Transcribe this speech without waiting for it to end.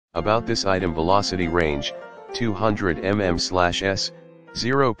About this item: velocity range, 200 mm/s,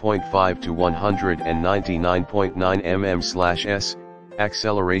 0.5 to 199.9 mm/s,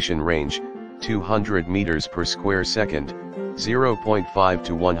 acceleration range, 200 meters per square second, 0.5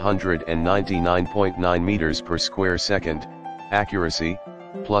 to 199.9 meters per square second, accuracy,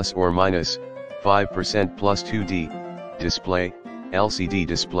 plus or minus, 5% plus 2D, display, LCD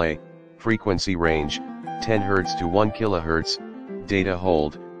display, frequency range, 10 Hz to 1 kHz, data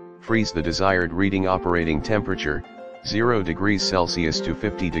hold, freeze the desired reading. Operating temperature, 0 degrees Celsius to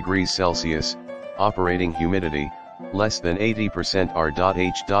 50 degrees Celsius, operating humidity, less than 80%.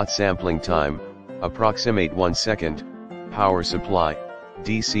 R.H. Sampling time, approximate 1 second, power supply,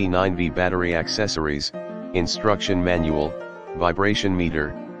 DC 9V battery. Accessories, instruction manual, vibration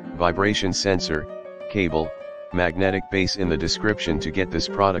meter, vibration sensor, cable, magnetic base in the description to get this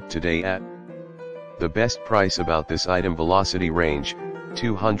product today at the best price. About this item: velocity range,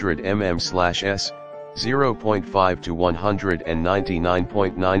 200 mm/s, 0.5 to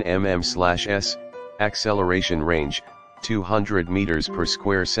 199.9 mm/s, acceleration range, 200 meters per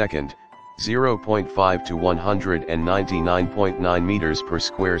square second, 0.5 to 199.9 meters per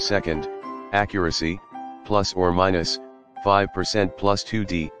square second, accuracy, plus or minus, 5% plus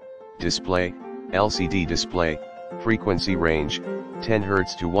 2D, display, LCD display, frequency range, 10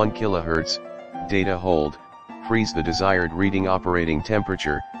 Hz to 1 kHz, data hold, freeze the desired reading. Operating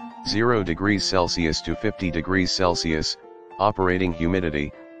temperature, 0 degrees Celsius to 50 degrees Celsius, operating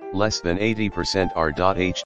humidity, less than 80%. R.H.